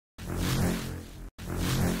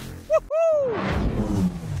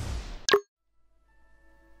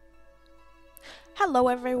Hello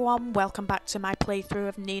everyone, welcome back to my playthrough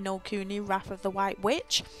of No Kuni Wrath of the White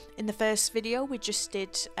Witch. In the first video we just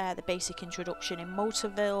did the basic introduction in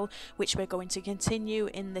Motorville, which we're going to continue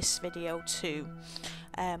in this video too.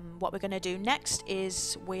 What we're going to do next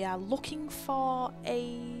is we are looking for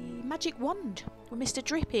a magic wand with Mr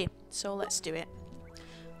Drippy, so let's do it.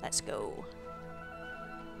 Let's go.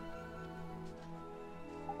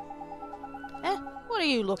 What are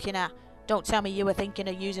you looking at? Don't tell me you were thinking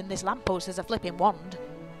of using this lamppost as a flipping wand.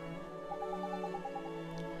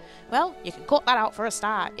 Well, you can cut that out for a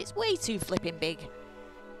start. It's way too flipping big.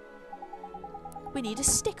 We need a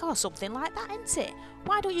stick or something like that, isn't it?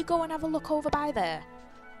 Why don't you go and have a look over by there?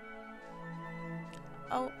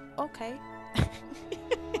 Oh, okay.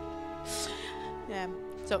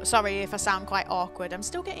 So sorry if I sound quite awkward. I'm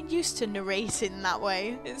still getting used to narrating that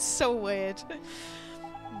way. It's so weird.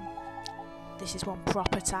 This is one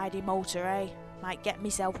proper tidy motor, eh? Might get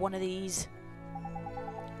myself one of these.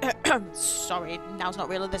 Sorry, now's not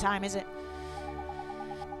really the time, is it?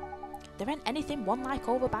 There ain't anything one like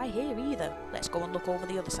over by here either. Let's go and look over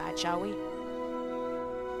the other side, shall we?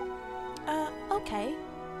 Okay.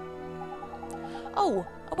 Oh,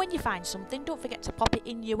 when you find something, don't forget to pop it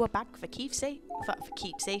in your bag for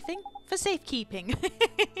for safekeeping.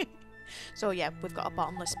 So yeah, we've got a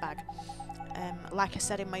bottomless bag. Like I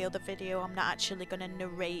said in my other video, I'm not actually going to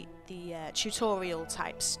narrate the tutorial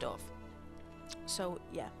type stuff. So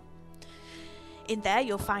yeah. In there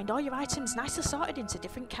you'll find all your items nicely sorted into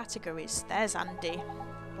different categories. There's Andy.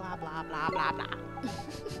 Blah blah blah blah blah.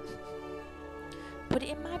 Put it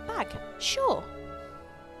in my bag. Sure.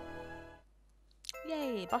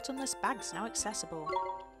 Yay, bottomless bags now accessible.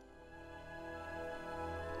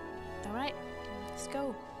 Alright, let's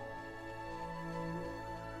go.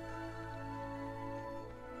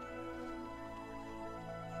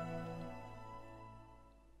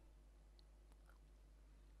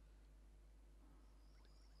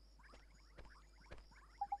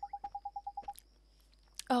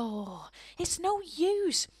 Oh, it's no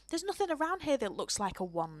use. There's nothing around here that looks like a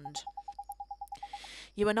wand.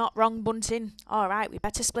 You were not wrong, Bunting. Alright, we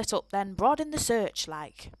better split up then. Broaden the search,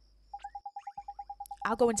 like.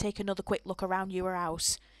 I'll go and take another quick look around your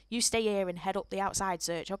house. You stay here and head up the outside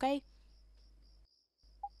search, okay?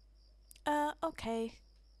 Okay.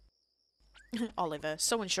 Oliver,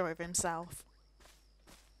 so unsure of himself.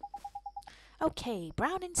 Okay,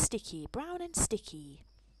 brown and sticky, brown and sticky.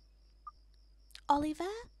 Oliver?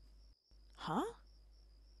 Huh?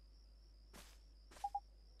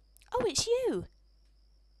 Oh, it's you!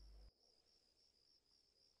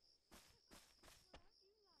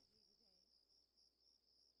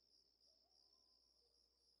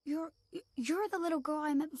 You're the little girl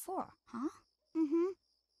I met before, huh? Mm-hmm.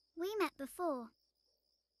 We met before.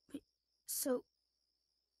 So,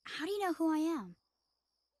 how do you know who I am?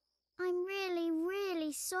 I'm really,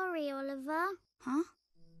 really sorry, Oliver. Huh?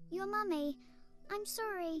 Your mummy. I'm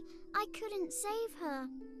sorry. I couldn't save her.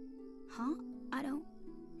 Huh?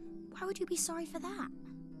 Why would you be sorry for that?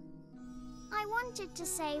 I wanted to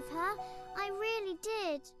save her. I really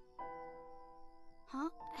did. Huh?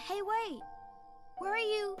 Hey, wait! Where are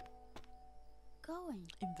you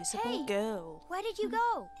going? Invisible girl. Where did you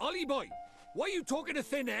go? Ollie boy, why are you talking to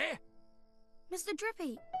thin air? Mr.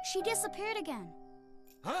 Drippy, she disappeared again.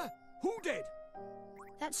 Huh? Who did?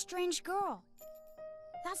 That strange girl.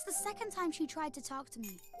 That's the second time she tried to talk to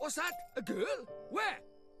me. What's that? A girl? Where?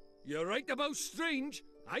 You're right about strange.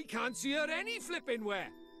 I can't see her any flipping where.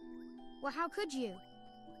 Well, how could you?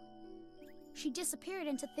 She disappeared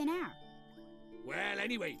into thin air. Well,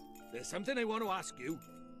 anyway, there's something I want to ask you.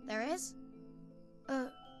 There is?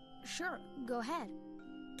 Sure, go ahead.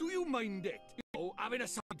 Do you mind it, having a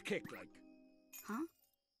sidekick like? Huh?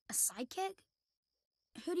 A sidekick?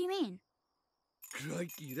 Who do you mean?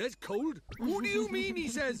 Crikey, that's cold. Who do you mean, he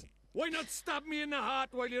says? Why not stab me in the heart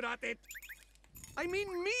while you're at it? I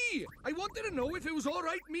mean me! I wanted to know if it was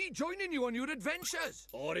alright me joining you on your adventures.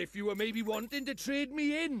 Or if you were maybe wanting to trade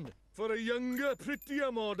me in for a younger,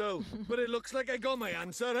 prettier model. But it looks like I got my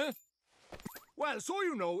answer, huh? Well, so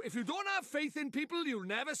you know, if you don't have faith in people, you'll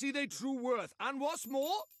never see their true worth. And what's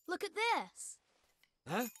more... Look at this!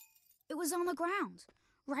 Huh? It was on the ground,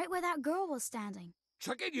 right where that girl was standing.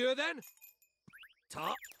 Chuck it here, then.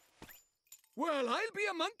 Top. Well, I'll be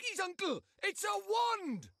a monkey's uncle. It's a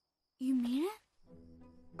wand! You mean it?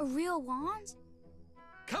 A real wand?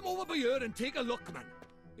 Come over by here and take a look, man.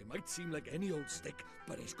 It might seem like any old stick,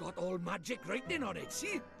 but it's got all magic writing on it,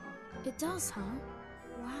 see? It does, huh?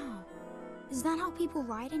 Wow. Is that how people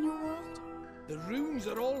write in your world? The runes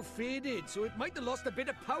are all faded, so it might have lost a bit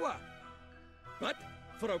of power. But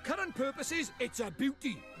for our current purposes, it's a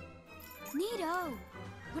beauty. Neato.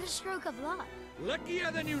 What a stroke of luck.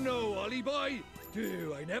 Luckier than you know, Ollie boy.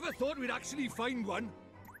 Dude, I never thought we'd actually find one.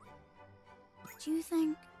 Do you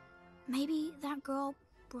think maybe that girl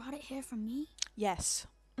brought it here for me? Yes.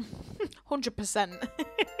 100%.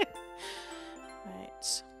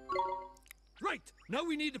 Right. Right, now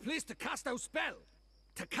we need a place to cast our spell.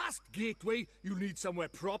 To cast Gateway, you need somewhere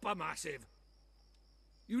proper massive.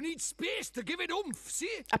 You need space to give it oomph, see?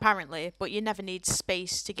 Apparently, but you never need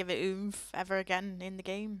space to give it oomph ever again in the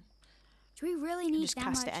game. Do we really You need just that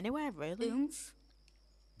cast much it anywhere, really. oomph?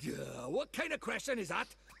 Yeah, what kind of question is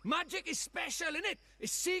that? Magic is special, innit?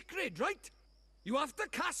 It's sacred, right? You have to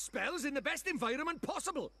cast spells in the best environment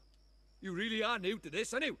possible. You really are new to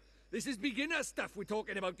this, aren't you? This is beginner stuff we're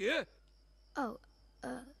talking about here. Oh,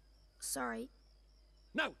 sorry.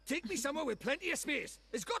 Now, take me somewhere with plenty of space.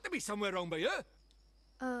 There's got to be somewhere around by here.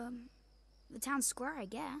 The town square, I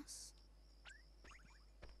guess.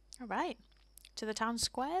 Alright. To the town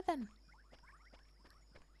square, then.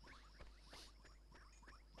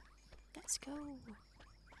 Let's go.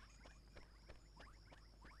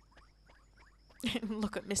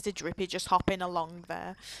 Look at Mr Drippy just hopping along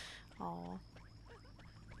there. Oh.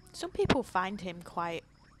 Some people find him quite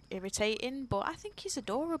irritating, but I think he's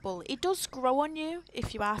adorable. He does grow on you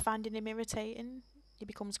if you are finding him irritating. He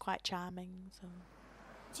becomes quite charming. So.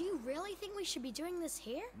 Do you really think we should be doing this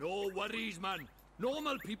here? No worries, man.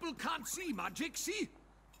 Normal people can't see magic, see?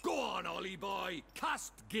 Go on, Ollie boy.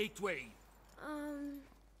 Cast Gateway.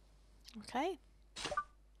 Okay.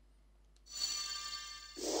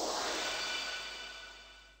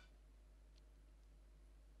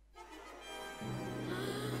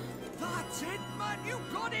 That's it, man. You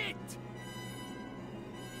got it.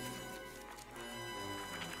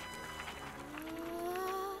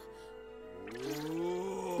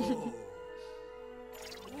 Whoa.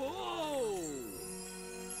 Whoa.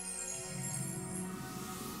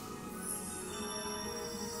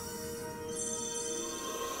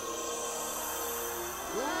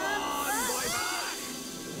 Go on, boy, back.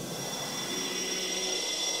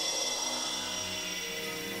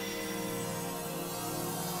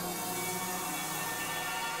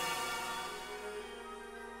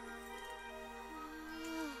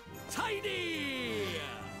 Tidy.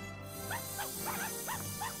 What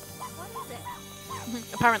is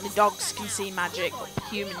it? Apparently dogs can see magic, but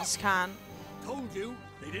humans can't. Told you,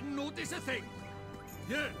 they didn't notice a thing.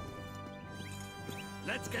 Yeah.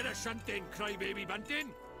 Let's get a shunt in, crybaby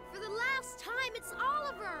bunting. For the last time, it's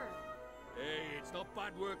Oliver! Hey, it's not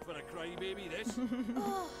bad work for a crybaby, this.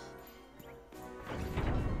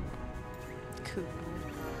 Cool.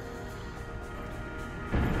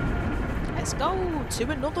 Let's go to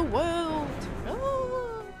another world.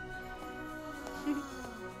 Oh. And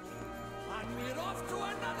we're off to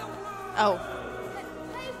another world. Oh,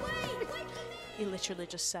 Hey, wait for me! he literally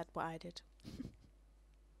just said what I did.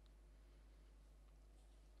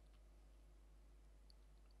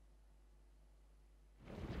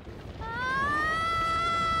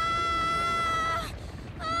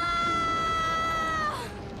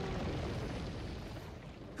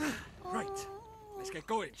 Right, let's get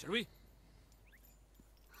going, shall we?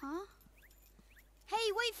 Huh?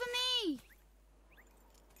 Hey, wait for me!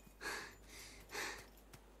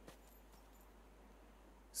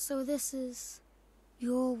 So this is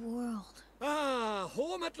your world. Ah,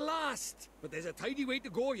 home at last. But there's a tidy way to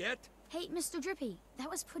go yet. Hey, Mr. Drippy, that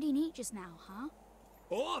was pretty neat just now, huh?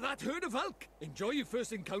 Oh, that herd of elk. Enjoy your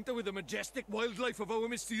first encounter with the majestic wildlife of our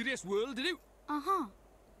mysterious world, did you? Uh-huh.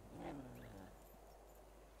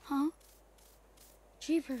 Huh?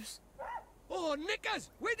 Jeepers. Oh, Nickers!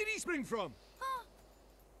 Where did he spring from? Huh?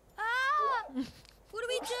 Ah! What do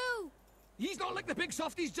we do? He's not like the big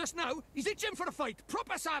softies just now. He's itching for a fight.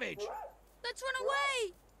 Proper savage. Let's run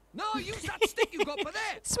away! No, use that stick you got for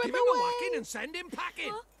there. Swim Give him a away. whacking and send him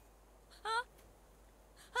packing. Huh?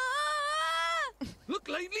 Ah! Look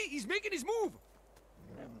lively, he's making his move.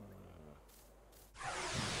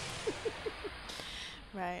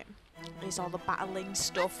 Right. There's all the battling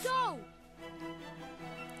stuff. Go!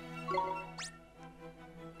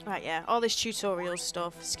 Right, yeah. All this tutorial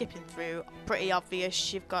stuff, skipping through, pretty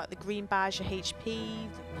obvious. You've got the green bar's your HP,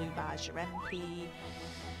 the blue bar's your MP.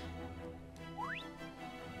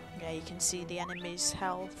 Yeah, you can see the enemy's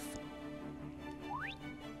health.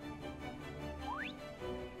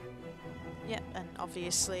 Yep, and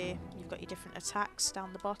obviously you've got your different attacks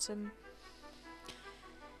down the bottom.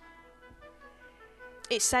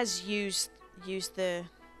 It says use the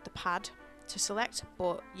pad to select,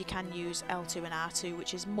 but you can use L2 and R2,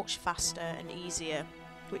 which is much faster and easier,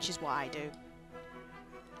 which is what I do.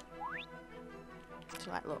 to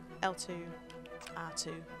like look L2,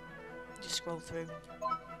 R2. Just scroll through.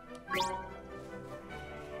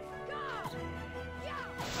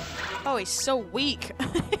 Oh, he's so weak.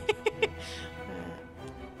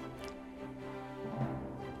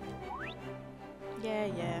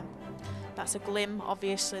 Yeah. That's a glim,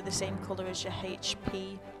 obviously the same colour as your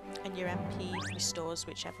HP and your MP restores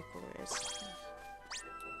whichever colour it is.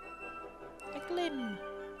 A glim.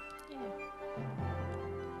 Yeah.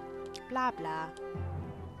 Blah blah.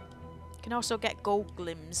 You can also get gold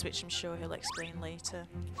glims, which I'm sure he'll explain later.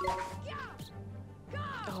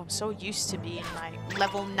 Oh, I'm so used to being like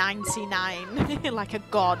level 99, like a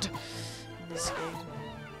god in this game.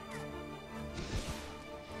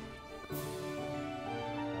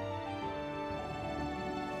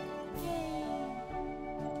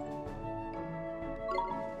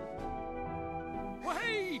 Well,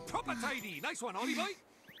 hey, proper tidy. Nice one, Ollie boy.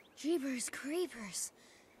 Jeepers creepers.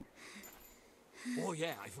 Oh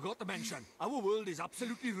yeah, I forgot to mention, our world is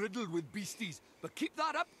absolutely riddled with beasties, but keep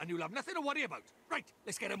that up and you'll have nothing to worry about. Right,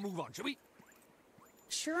 let's get a move on, shall we?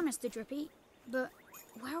 Sure, Mr. Drippy, but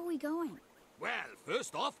where are we going? Well,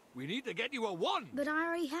 first off, we need to get you a wand. But I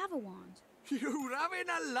already have a wand. You're having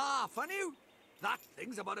a laugh, aren't you? That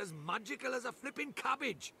thing's about as magical as a flipping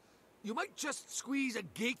cabbage. You might just squeeze a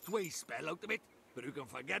gateway spell out of it, but you can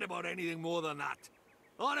forget about anything more than that.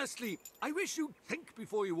 Honestly, I wish you'd think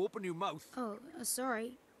before you open your mouth. Oh,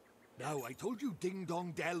 sorry. Now, I told you Ding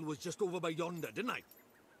Dong Dell was just over by yonder, didn't I?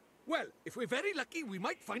 Well, if we're very lucky, we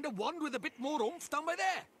might find a wand with a bit more oomph down by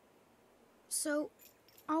there. So,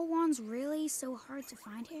 are wands really so hard to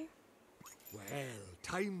find here? Well,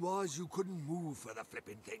 time was you couldn't move for the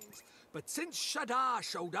flipping things. But since Shadar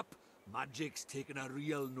showed up, magic's taken a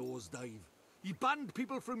real nosedive. He banned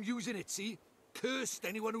people from using it, see? Cursed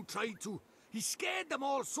anyone who tried to. He scared them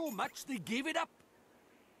all so much they gave it up.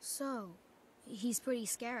 So, he's pretty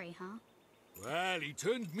scary, huh? Well, he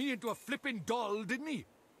turned me into a flipping doll, didn't he?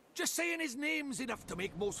 Just saying his name's enough to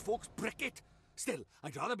make most folks brick it. Still,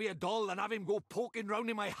 I'd rather be a doll than have him go poking round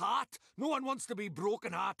in my heart. No one wants to be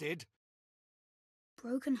broken-hearted.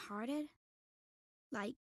 Broken-hearted?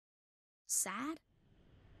 Like, sad?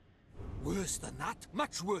 Worse than that,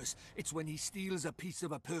 much worse. It's when he steals a piece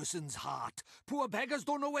of a person's heart. Poor beggars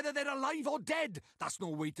don't know whether they're alive or dead. That's no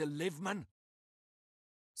way to live, man.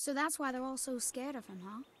 So that's why they're all so scared of him,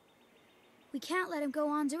 huh? We can't let him go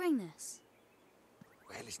on doing this.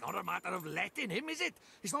 Well, it's not a matter of letting him, is it?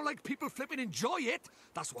 It's not like people flipping enjoy it.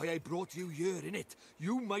 That's why I brought you here, innit?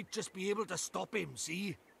 You might just be able to stop him,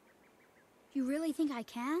 see? You really think I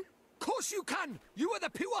can? Of course you can! You are the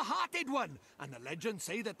pure-hearted one! And the legends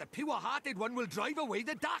say that the pure-hearted one will drive away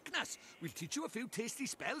the darkness. We'll teach you a few tasty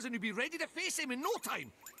spells and you'll be ready to face him in no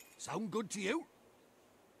time. Sound good to you?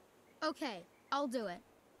 Okay, I'll do it.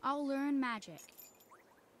 I'll learn magic.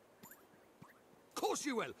 Of course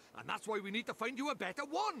you will, and that's why we need to find you a better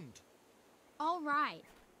wand. All right.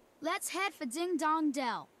 Let's head for Ding Dong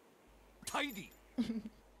Dell. Tidy.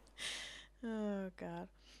 Oh, God.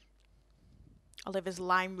 Oliver's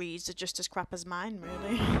line reads are just as crap as mine,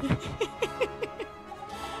 really.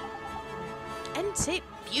 Ain't it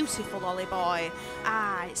beautiful, Ollie boy?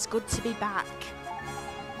 Ah, it's good to be back.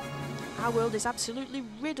 Our world is absolutely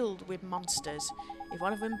riddled with monsters. If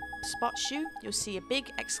one of them spots you, you'll see a big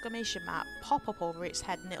exclamation mark pop up over its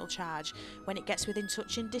head and it'll charge. When it gets within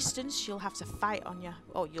touching distance, you'll have a fight on your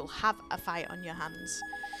hands.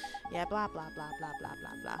 Yeah, blah blah blah blah blah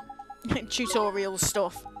blah blah. Tutorial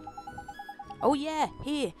stuff. Oh yeah,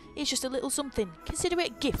 here's just a little something. Consider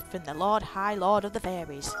it a gift from the Lord High Lord of the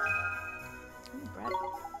Fairies.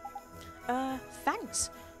 Bread.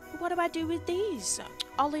 Thanks. What do I do with these?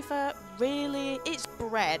 Oliver, really? It's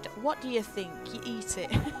bread. What do you think? You eat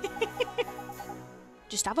it.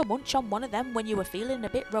 Just have a munch on one of them when you were feeling a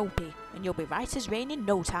bit ropey, and you'll be right as rain in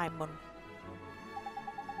no time, mun.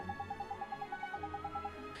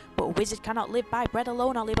 But a wizard cannot live by bread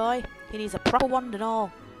alone, Ollie boy. He needs a proper wand and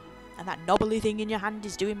all. And that knobbly thing in your hand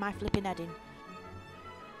is doing my flipping head in.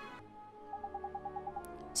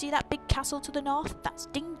 See that big castle to the north? That's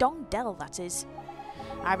Ding Dong Dell, that is.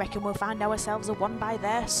 I reckon we'll find ourselves a wand by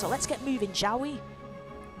there, so let's get moving, shall we?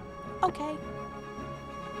 Okay.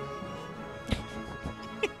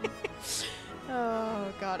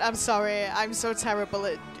 Oh, God. I'm sorry. I'm so terrible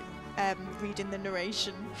at reading the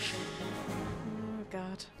narration. Oh,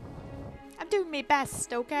 God. I'm doing my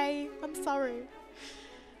best, okay? I'm sorry.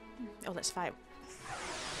 Oh, let's fight.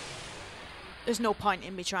 There's no point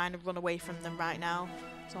in me trying to run away from them right now,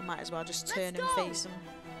 so I might as well just turn and face them.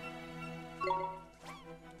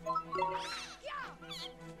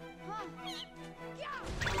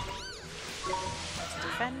 Let's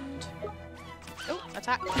defend. Oh,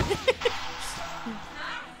 attack.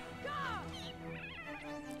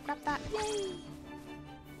 Grab that. Yay!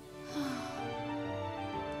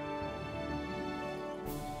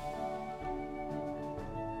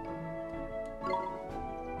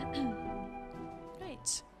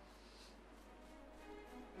 Right.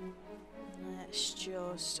 Let's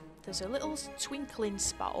just... There's a little twinkling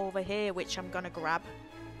spot over here which I'm gonna grab.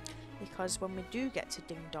 Because when we do get to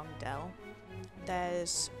Ding Dong Dell,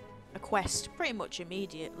 there's a quest pretty much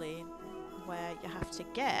immediately where you have to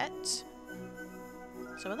get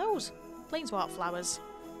some of those Planeswalk flowers.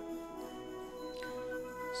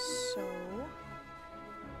 So,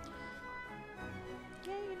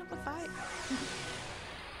 yay, another fight.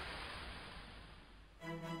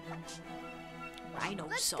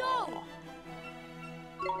 Rhinosaur.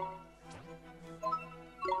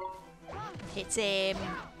 Hit him.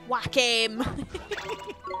 Whack him.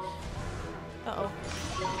 Uh-oh.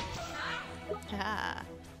 Ah.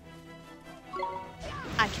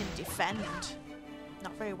 I can defend.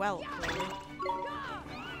 Not very well, clearly.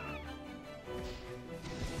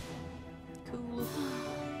 Cool.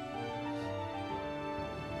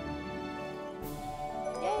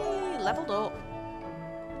 Yay! Leveled up.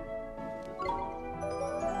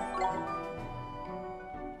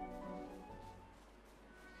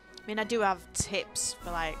 I mean, I do have tips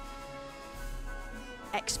for like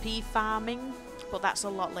XP farming, but that's a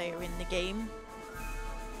lot later in the game.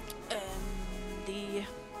 The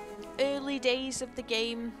early days of the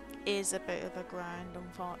game is a bit of a grind,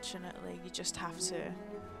 unfortunately. You just have to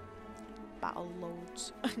battle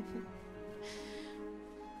loads.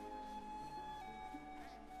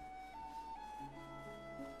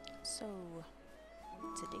 So,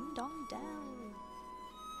 to Ding Dong Dell.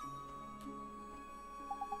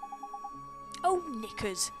 Oh,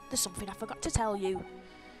 knickers! There's something I forgot to tell you.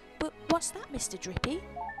 But what's that, Mr Drippy?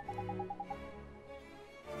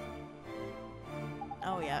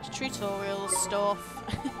 Oh yeah, it's tutorial stuff.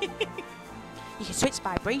 You can switch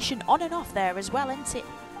vibration on and off there as well, isn't it?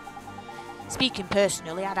 Speaking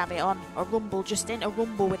personally, I'd have it on. A rumble just ain't a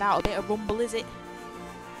rumble without a bit of rumble, is it?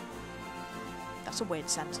 That's a weird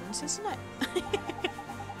sentence, isn't it?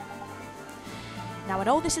 Now I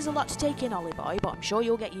know this is a lot to take in, Ollie boy, but I'm sure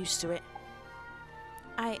you'll get used to it.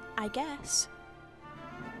 I guess.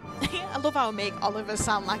 I love how I make Oliver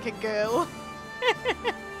sound like a girl.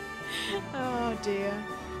 Oh dear.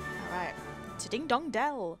 Alright, to Ding Dong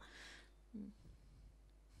Dell.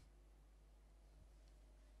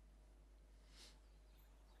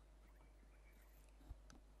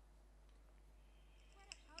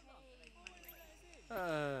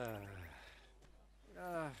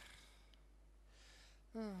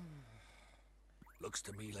 Looks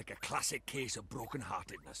to me like a classic case of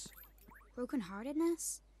broken-heartedness.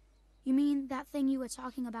 Broken-heartedness? You mean that thing you were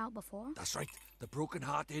talking about before? That's right. The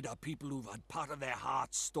broken-hearted are people who've had part of their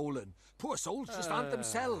hearts stolen. Poor souls just aren't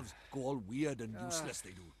themselves. Go all weird and useless,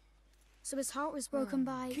 they do. So his heart was broken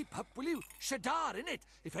by... Keep up, will you? Shadar, innit?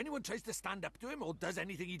 If anyone tries to stand up to him or does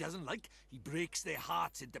anything he doesn't like, he breaks their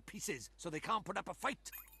hearts into pieces so they can't put up a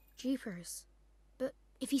fight. Jeepers. But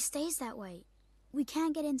if he stays that way, we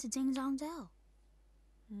can't get into Ding Dong Dell.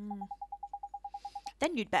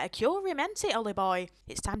 Then you'd better cure him, ain't it, Ollie boy?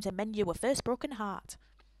 It's time to mend your first broken heart.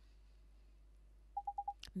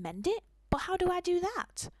 Mend it? But how do I do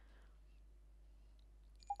that?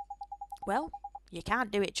 Well, you can't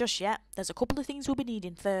do it just yet. There's a couple of things we'll be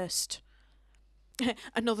needing first.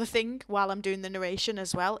 Another thing, while I'm doing the narration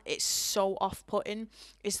as well, it's so off-putting,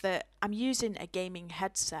 is that I'm using a gaming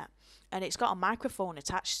headset and it's got a microphone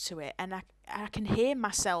attached to it, and I can hear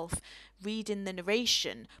myself reading the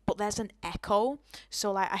narration, but there's an echo,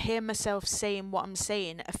 so like I hear myself saying what I'm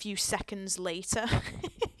saying a few seconds later.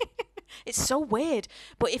 It's so weird,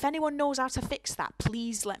 but if anyone knows how to fix that,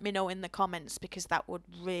 please let me know in the comments, because that would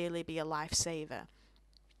really be a lifesaver.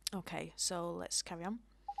 Okay, so let's carry on.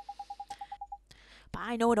 But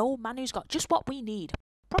I know an old man who's got just what we need.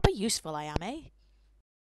 Proper useful I am, eh?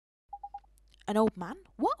 An old man?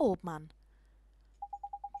 What old man?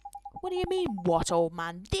 What do you mean, what old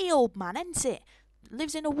man? The old man, ain't it?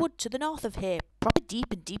 Lives in a wood to the north of here. Proper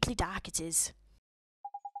deep and deeply dark it is.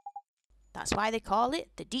 That's why they call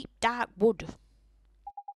it the Deep Dark Wood.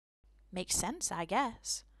 Makes sense, I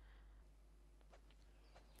guess.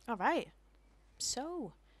 Alright.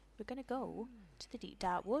 So, we're gonna go to the Deep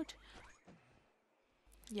Dark Wood.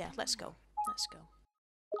 Yeah, let's go. Let's go.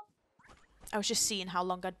 I was just seeing how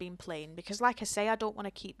long I'd been playing, because like I say, I don't want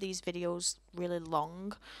to keep these videos really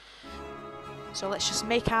long. So let's just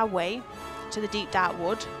make our way to the Deep Dark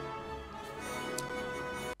Wood.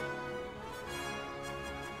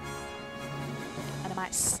 And am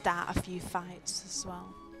might start a few fights as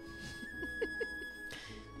well.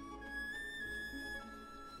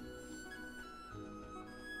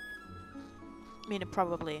 I mean, I'm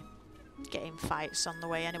probably getting fights on the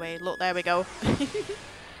way anyway. Look, there we go.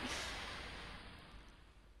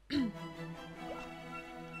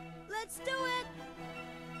 Let's do it!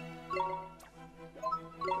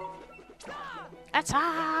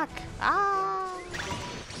 Attack! Ah!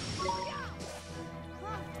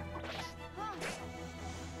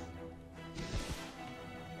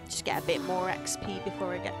 Just get a bit more XP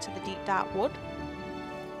before I get to the deep dark wood.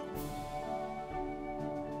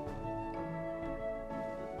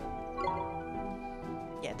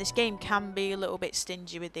 Yeah, this game can be a little bit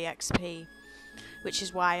stingy with the XP, which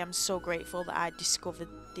is why I'm so grateful that I discovered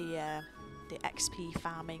the XP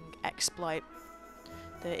farming exploit.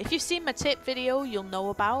 If you've seen my tip video, you'll know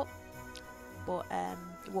about, but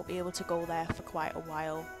you won't be able to go there for quite a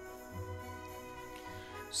while.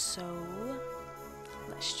 So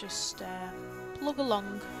let's just plug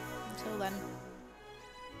along until then.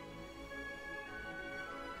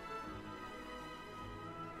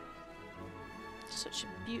 Such a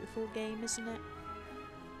beautiful game, isn't it?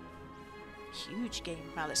 Huge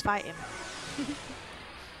game. Now let's fight him.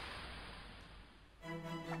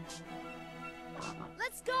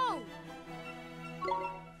 Let's go!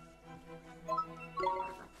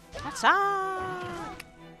 Attack!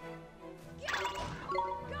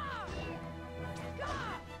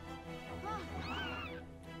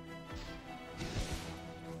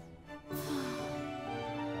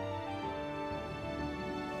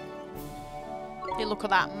 Hey, look at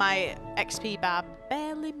that. My XP bar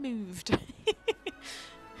barely moved.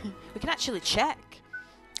 We can actually check,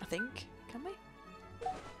 I think. Can we?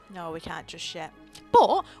 No, we can't just yet.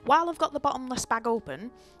 But while I've got the bottomless bag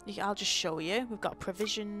open, I'll just show you. We've got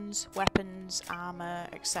provisions, weapons, armor,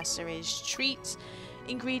 accessories, treats,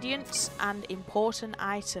 ingredients, and important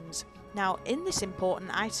items. Now, in this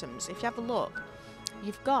important items, if you have a look,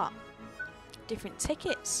 you've got different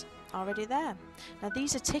tickets already there. Now,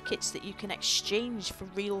 these are tickets that you can exchange for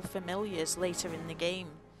real familiars later in the game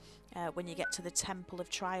when you get to the Temple of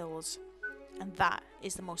Trials. And that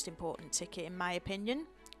is the most important ticket, in my opinion,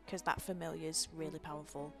 because that familiar is really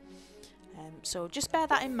powerful. So just bear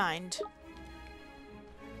that in mind.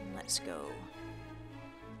 Let's go.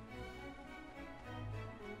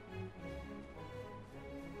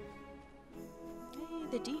 Hey,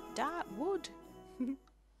 the deep dark wood.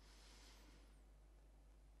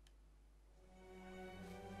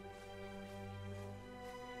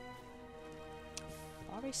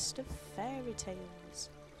 Forest of fairy tales.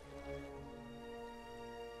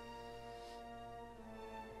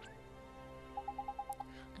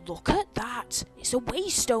 Look at that! It's a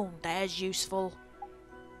waystone. There's useful.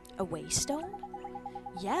 A waystone?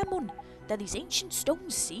 Yeah, Mun. They're these ancient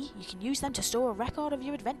stones, see? You can use them to store a record of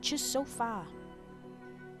your adventures so far.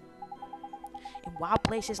 In wild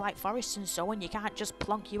places like forests and so on, you can't just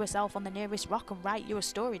plonk yourself on the nearest rock and write your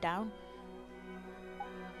story down.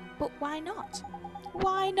 But why not?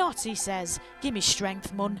 Why not, he says. Give me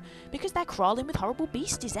strength, Mun. Because they're crawling with horrible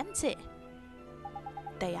beasties, ain't it?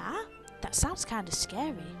 They are? That sounds kind of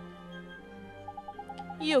scary.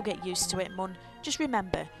 You'll get used to it, Mun. Just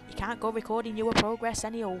remember, you can't go recording your progress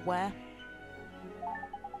any old where.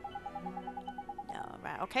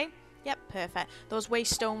 Alright, okay. Yep, perfect. Those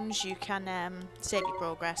waystones, you can save your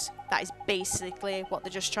progress. That is basically what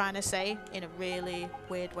they're just trying to say in a really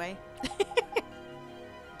weird way.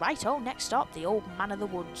 Righto, next stop, the old man of the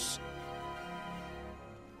woods.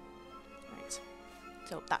 Right.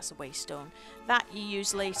 So that's a waystone. That you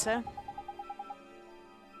use later.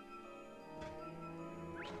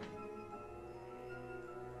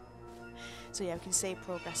 So yeah, we can save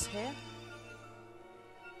progress here.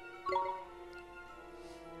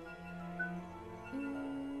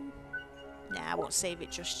 Nah, I won't save it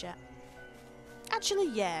just yet. Actually,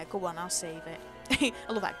 yeah, go on, I'll save it.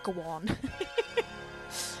 I love that, go on.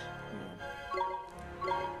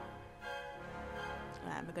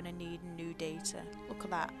 Right, we're gonna need new data. Look at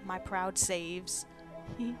that, my proud saves.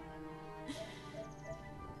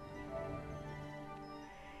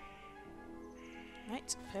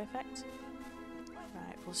 Right, perfect.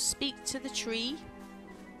 Right, we'll speak to the tree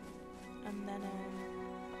and then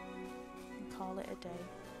call it a day.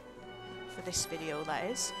 For this video, that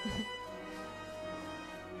is.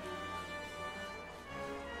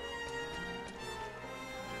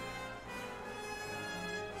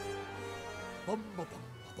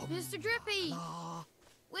 Mr. Drippy!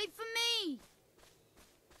 Wait for me!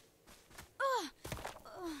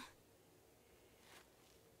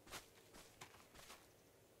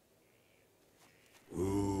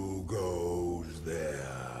 Who goes there?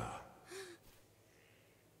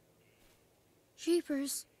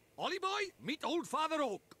 Jeepers. Ollie boy, meet old Father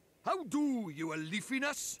Oak. How do, you a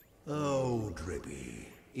leafiness? Oh, Drippy,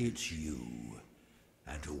 it's you.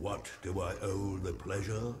 And to what do I owe the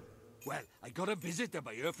pleasure? Well, I got a visitor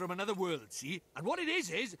by here from another world, see? And what it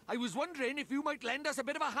is, I was wondering if you might lend us a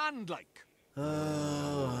bit of a hand, like.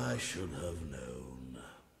 Oh, I should have known.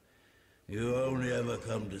 You only ever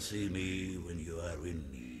come to see me when you are in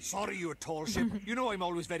need. Sorry, you tall ship. You know I'm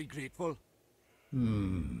always very grateful.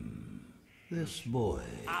 This boy.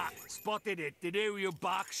 Ah, spotted it. Did you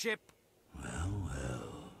bark ship? Well,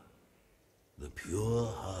 well. The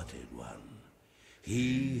pure-hearted one.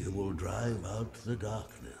 He who will drive out the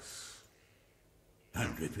darkness.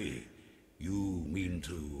 And Drippy, you mean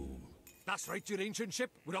to... That's right, your ancient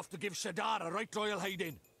ship. We're off to give Shadar a right royal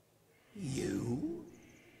hiding. You?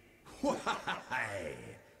 Why?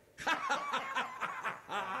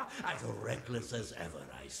 As reckless as ever,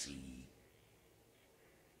 I see.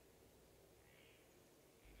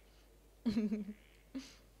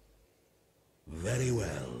 Very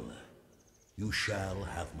well. You shall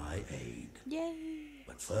have my aid. Yay!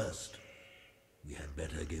 But first, we had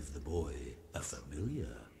better give the boy a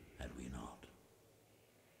familiar, had we not?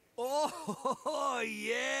 Oh,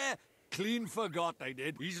 yeah. Clean forgot I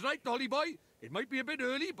did. He's right, Ollie boy. It might be a bit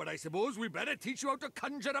early, but I suppose we better teach you how to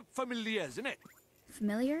conjure up familiars, innit?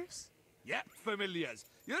 Familiars? Yeah, familiars.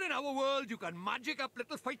 You're in our world, you can magic up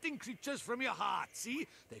little fighting creatures from your heart, see?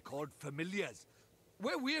 They're called familiars.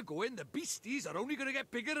 Where we're going, the beasties are only going to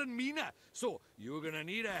get bigger and meaner. So, you're going to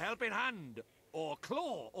need a helping hand, or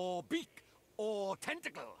claw, or beak, or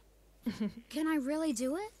tentacle. Can I really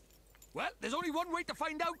do it? Well, there's only one way to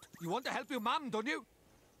find out. You want to help your mum, don't you?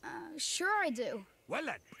 Sure I do. Well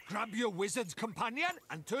then, grab your wizard's companion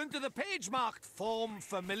and turn to the page marked Form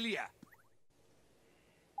Familiar.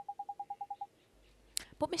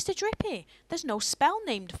 But Mr Drippy, there's no spell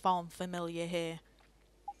named Form Familiar here.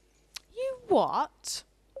 You what?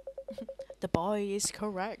 The boy is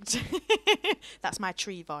correct. That's my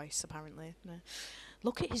tree voice, apparently.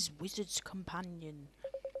 Look at his wizard's companion.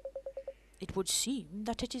 It would seem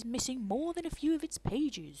that it is missing more than a few of its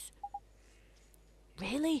pages.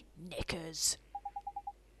 Really? Knickers.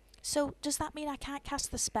 So, does that mean I can't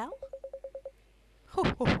cast the spell? Ho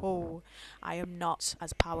ho ho. I am not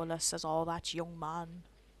as powerless as all that, young man.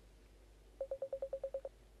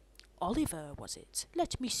 Oliver, was it?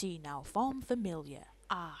 Let me see now. Form familiar.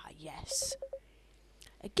 Ah, yes.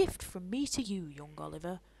 A gift from me to you, young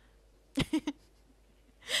Oliver.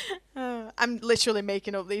 I'm literally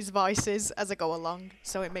making up these voices as I go along,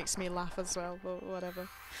 so it makes me laugh as well, but whatever.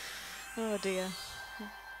 Oh dear.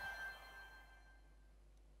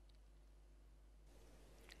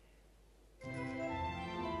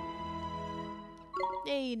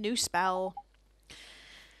 Yay, new spell.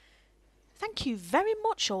 Thank you very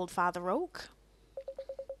much, old Father Oak.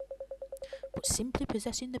 But simply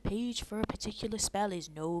possessing the page for a particular spell is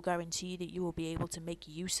no guarantee that you will be able to make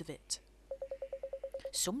use of it.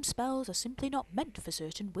 Some spells are simply not meant for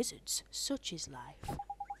certain wizards. Such is life.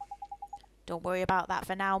 Don't worry about that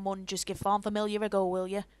for now, Mun. Just give Form Familiar a go, will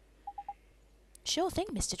you? Sure thing,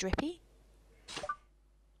 Mr Drippy.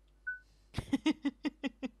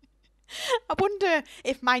 I wonder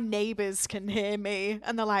if my neighbours can hear me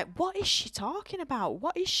and they're like, what is she talking about?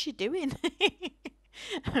 What is she doing?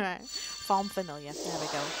 Alright, Form Familiar. There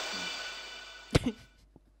we go.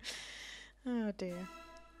 Oh dear.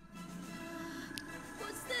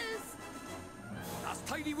 What's this? That's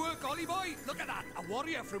tidy work, Ollie boy. Look at that. A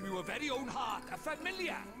warrior from your very own heart. A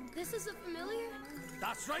familiar. This is a familiar?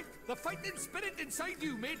 That's right. The fighting spirit inside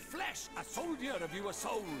you made flesh. A soldier of your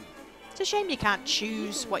soul. It's a shame you can't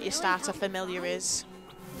choose what your starter familiar is.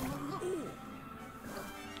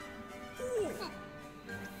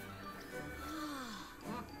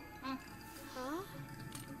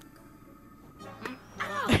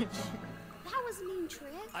 That was a mean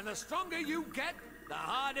trick. And the stronger you get, the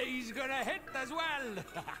harder he's gonna hit as well.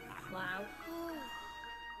 Wow.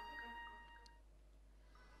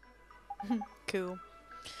 Cool.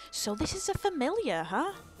 So this is a familiar,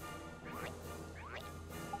 huh?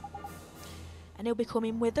 And he'll be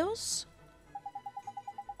coming with us?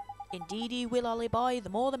 Indeed he will, Ollie boy. The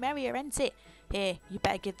more the merrier, ain't it? Here, you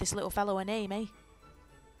better give this little fellow a name, eh?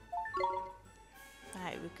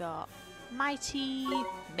 Right, we've got Mighty,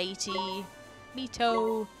 Matey,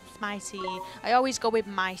 Mito, Smitey. I always go with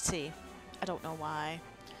Mighty. I don't know why.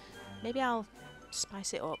 Maybe I'll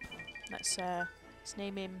spice it up. Let's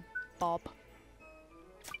name him Bob.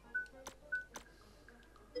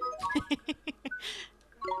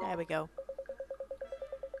 There we go.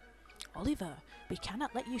 Oliver, we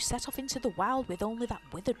cannot let you set off into the wild with only that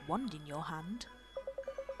withered wand in your hand.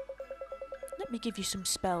 Let me give you some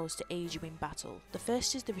spells to aid you in battle. The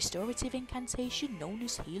first is the restorative incantation known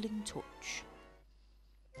as Healing Touch.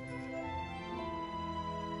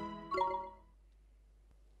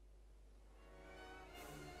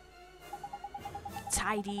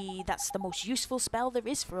 Tidy, that's the most useful spell there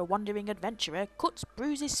is for a wandering adventurer. Cuts,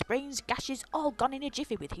 bruises, sprains, gashes, all gone in a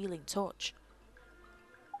jiffy with Healing Touch.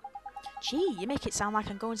 Gee, you make it sound like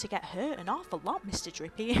I'm going to get hurt an awful lot, Mr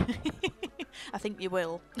Drippy. I think you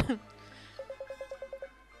will.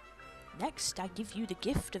 Next, I give you the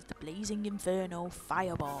gift of the Blazing Inferno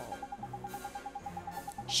Fireball.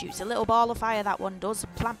 Shoots a little ball of fire, that one does.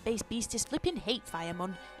 Plant-based beasties flipping hate fire,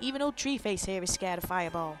 mun. Even old Treeface here is scared of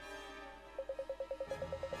Fireball.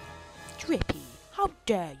 Drippy, how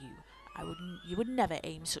dare you? You would never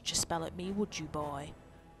aim such a spell at me, would you, boy?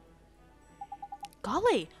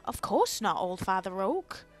 Golly, of course not, old Father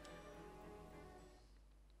Oak.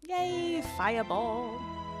 Yay, Fireball.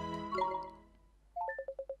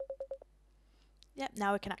 Yep,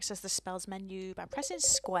 now we can access the spells menu by pressing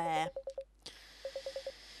square.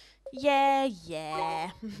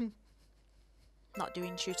 Yeah. Not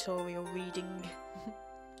doing tutorial reading.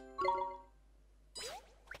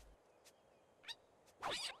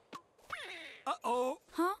 Uh-oh.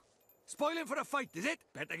 Huh? Spoiling for a fight, is it?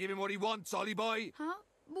 Better give him what he wants, Ollie boy. Huh?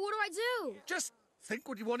 But what do I do? Just think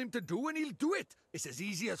what you want him to do and he'll do it. It's as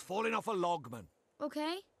easy as falling off a log, man.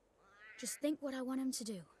 Okay. Just think what I want him to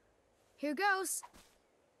do. Here goes.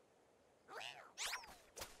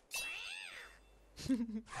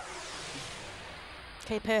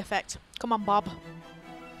 Okay, perfect. Come on, Bob.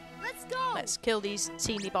 Let's go! Let's kill these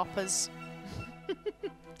teeny boppers.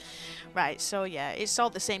 Right, so yeah, it's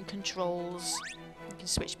all the same controls. You can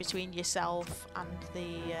switch between yourself and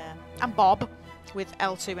the and Bob with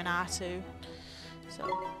L2 and R2. So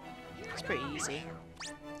it's pretty easy.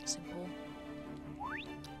 Simple.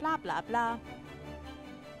 Blah blah blah.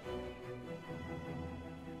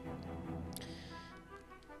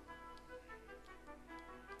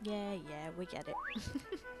 Yeah, we get it.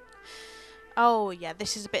 Oh yeah,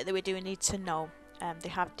 this is a bit that we do need to know. They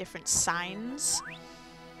have different signs.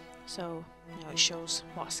 So, you know, it shows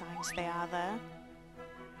what signs they are there.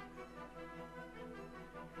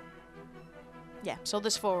 Yeah, so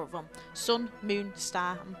there's 4 of them. Sun, moon,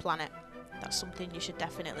 star and planet. That's something you should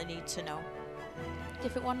definitely need to know.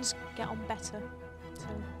 Different ones get on better. So,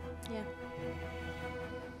 yeah.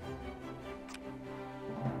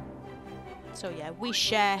 So yeah, we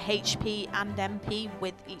share HP and MP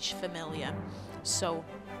with each familiar. So,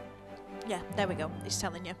 yeah, there we go. It's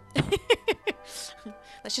telling you.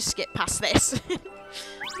 Let's just skip past this.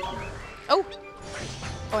 Oh!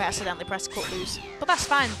 Oh, I accidentally pressed cut loose. But that's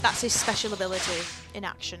fine. That's his special ability in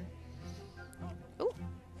action. Oh!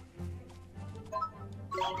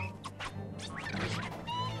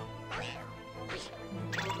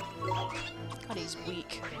 God, he's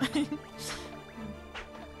weak.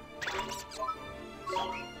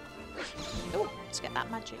 Oh, let's get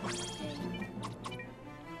that magic.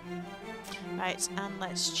 Right, and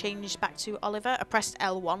let's change back to Oliver. I pressed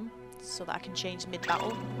L1 so that I can change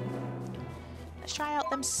mid-battle. Let's try out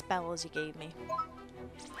them spells he gave me.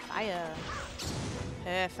 Fire.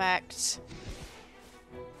 Perfect.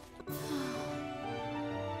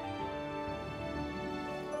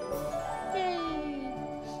 Yay!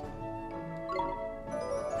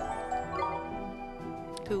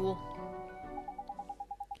 Cool.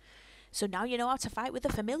 So now you know how to fight with a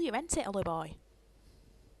familiar, ain't it, Ollie boy?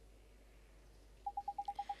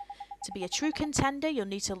 To be a true contender, you'll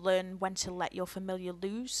need to learn when to let your familiar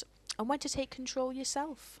loose and when to take control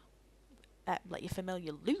yourself. Let your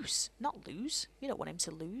familiar loose, not lose. You don't want him to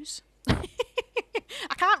lose.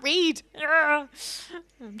 I can't read.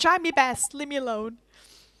 I'm trying my best. Leave me alone.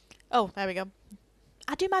 Oh, there we go.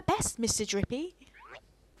 I do my best, Mr. Drippy.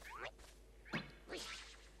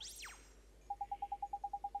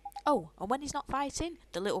 Oh, and when he's not fighting,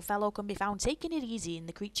 the little fellow can be found taking it easy in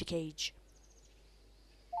the creature cage.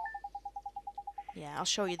 Yeah, I'll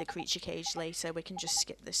show you the creature cage later. We can just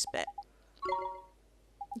skip this bit.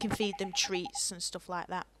 You can feed them treats and stuff like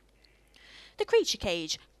that. The creature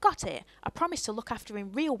cage. Got it. I promise to look after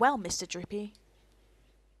him real well, Mr. Drippy.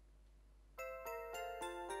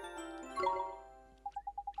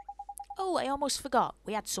 Oh, I almost forgot.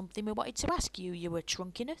 We had something we wanted to ask you. You were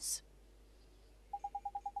trunkiness.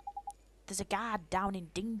 There's a guard down in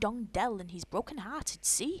Ding Dong Dell and he's broken-hearted,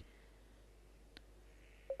 see?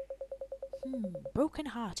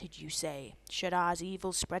 Broken-hearted, you say? Shadar's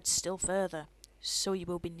evil spreads still further. So you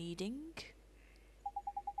will be needing?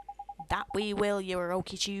 That we will, you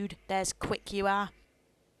Orokitude. There's quick you are.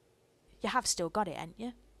 You have still got it, ain't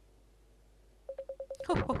you?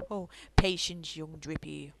 Ho ho ho. Patience, young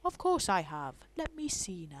Drippy. Of course I have. Let me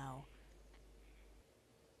see now.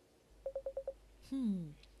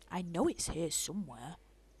 I know it's here somewhere.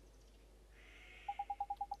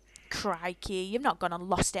 Crikey, you've not gone and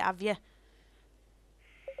lost it, have you?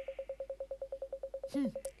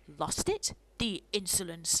 Lost it? The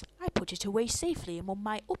insolence. I put it away safely among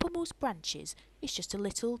my uppermost branches. It's just a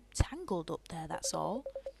little tangled up there, that's all.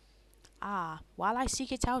 Ah, while I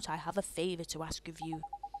seek it out, I have a favour to ask of you.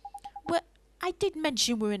 Well, I did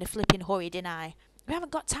mention we're in a flipping hurry, didn't I? We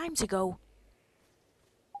haven't got time to go.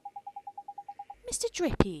 Mr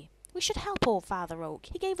Drippy, we should help old Father Oak.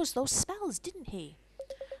 He gave us those spells, didn't he?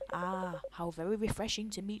 Ah, how very refreshing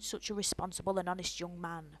to meet such a responsible and honest young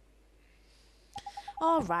man.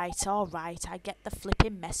 All right, I get the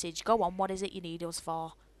flipping message. Go on, what is it you need us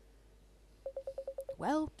for?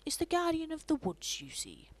 Well, it's the Guardian of the Woods, you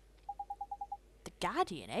see. The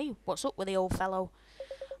Guardian, eh? What's up with the old fellow?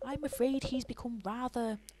 I'm afraid he's become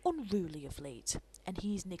rather unruly of late, and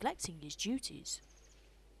he's neglecting his duties.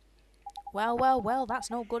 Well, that's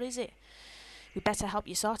no good, is it? We'd better help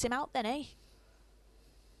you sort him out then, eh?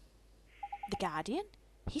 The Guardian?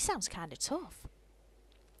 He sounds kind of tough.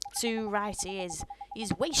 Too right he is.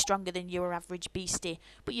 He's way stronger than your average beastie,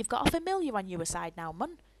 but you've got a familiar on your side now,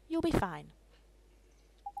 Mun. You'll be fine.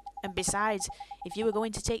 And besides, if you were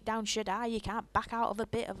going to take down Shadar, you can't back out of a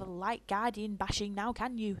bit of a light Guardian bashing now,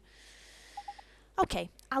 can you?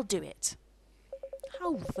 Okay, I'll do it.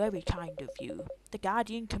 How very kind of you. The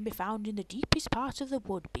Guardian can be found in the deepest part of the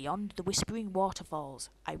wood beyond the Whispering Waterfalls.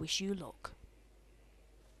 I wish you luck.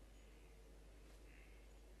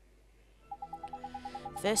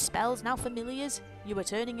 First spells, now familiars. You were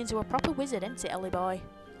turning into a proper wizard, ain't it, Ellie boy?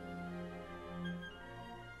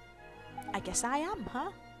 I guess I am,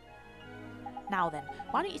 huh? Now then,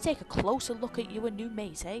 why don't you take a closer look at your new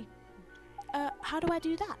mate, eh? How do I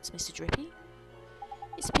do that, Mr Drippy?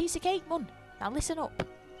 It's a piece of cake, Mun. Now listen up.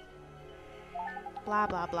 Blah,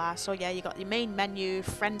 blah, blah. So yeah, you got your main menu,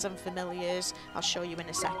 friends and familiars. I'll show you in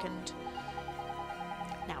a second.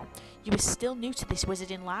 Now, you are still new to this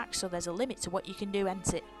wizarding lark, so there's a limit to what you can do,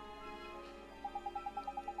 ain't it?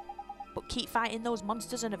 But keep fighting those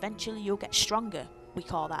monsters and eventually you'll get stronger. We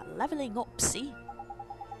call that levelling up, see?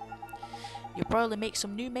 You'll probably make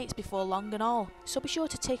some new mates before long and all, so be sure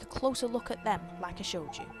to take a closer look at them, like I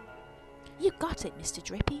showed you. You got it, Mr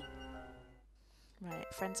Drippy.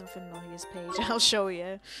 Right, friends and familiars page, I'll show you.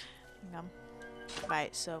 Hang on.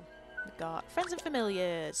 Right, so we've got friends and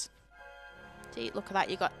familiars. See, look at that,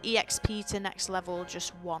 you got EXP to next level,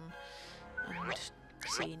 just 1. And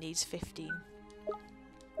see, he needs 15.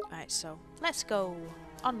 Right, so let's go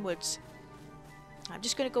onwards. I'm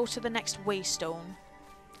just going to go to the next waystone,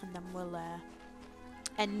 and then we'll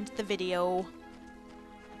end the video.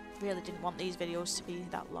 Really didn't want these videos to be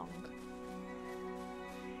that long,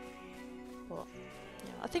 but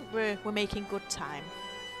yeah, I think we're making good time.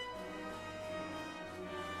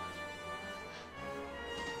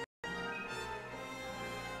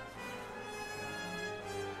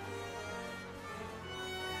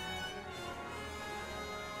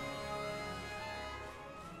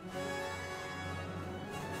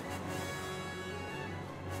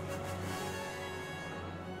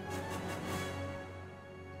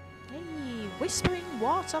 Whispering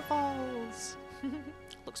Waterfalls!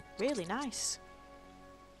 Looks really nice.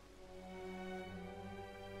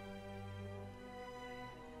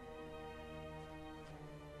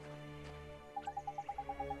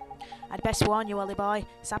 I'd best warn you, Ollie boy,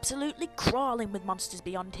 it's absolutely crawling with monsters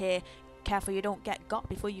beyond here. Careful you don't get got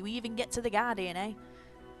before you even get to the Guardian, eh?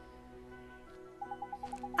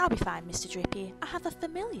 I'll be fine, Mr Drippy. I have a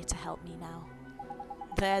familiar to help me now.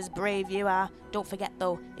 There's brave you are. Don't forget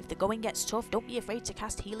though, if the going gets tough, don't be afraid to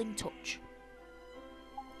cast Healing Touch.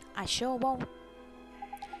 I sure won't.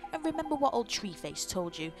 And remember what old Treeface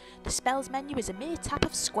told you, the spells menu is a mere tap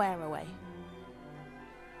of square away.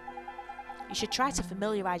 You should try to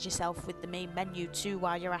familiarise yourself with the main menu too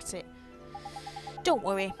while you're at it. Don't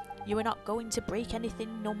worry, you are not going to break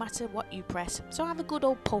anything no matter what you press, so have a good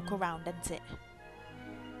old poke around, ain't it?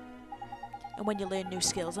 And when you learn new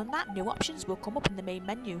skills and that, new options will come up in the main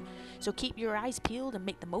menu, so keep your eyes peeled and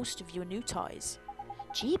make the most of your new toys.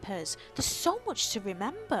 Jeepers, there's so much to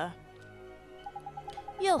remember.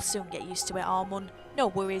 You'll soon get used to it, Almond. No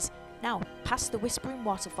worries. Now, past the Whispering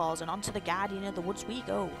Waterfalls and onto the Guardian of the Woods we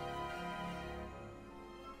go.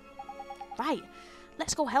 Right,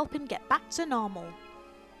 let's go help him get back to normal.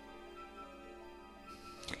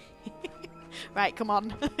 Right, come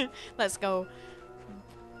on. Let's go.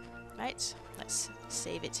 Right, let's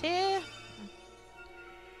save it here.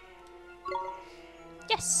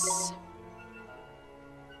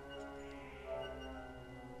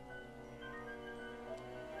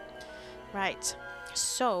 Right,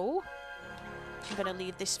 so I'm going to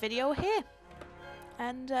leave this video here.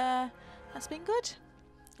 And that's been good.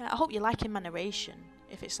 I hope you're liking my narration.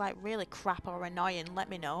 If it's like really crap or annoying, let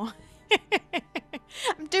me know.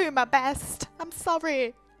 I'm doing my best. I'm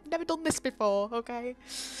sorry. Never done this before, okay?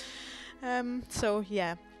 So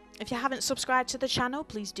yeah. If you haven't subscribed to the channel,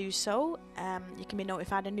 please do so. You can be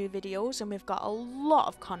notified of new videos, and we've got a lot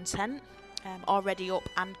of content already up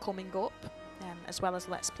and coming up, as well as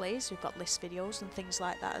Let's Plays. We've got list videos and things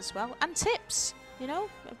like that as well, and tips. You know,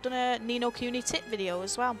 I've done a No Kuni tip video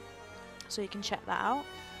as well, so you can check that out.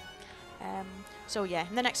 So yeah,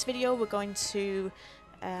 in the next video we're going to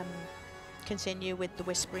continue with the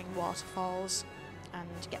Whispering Waterfalls and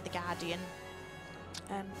get the Guardian.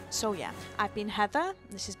 So yeah, I've been Heather,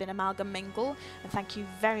 this has been Amalgam Mingle, and thank you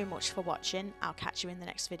very much for watching. I'll catch you in the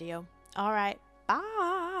next video. Alright, bye!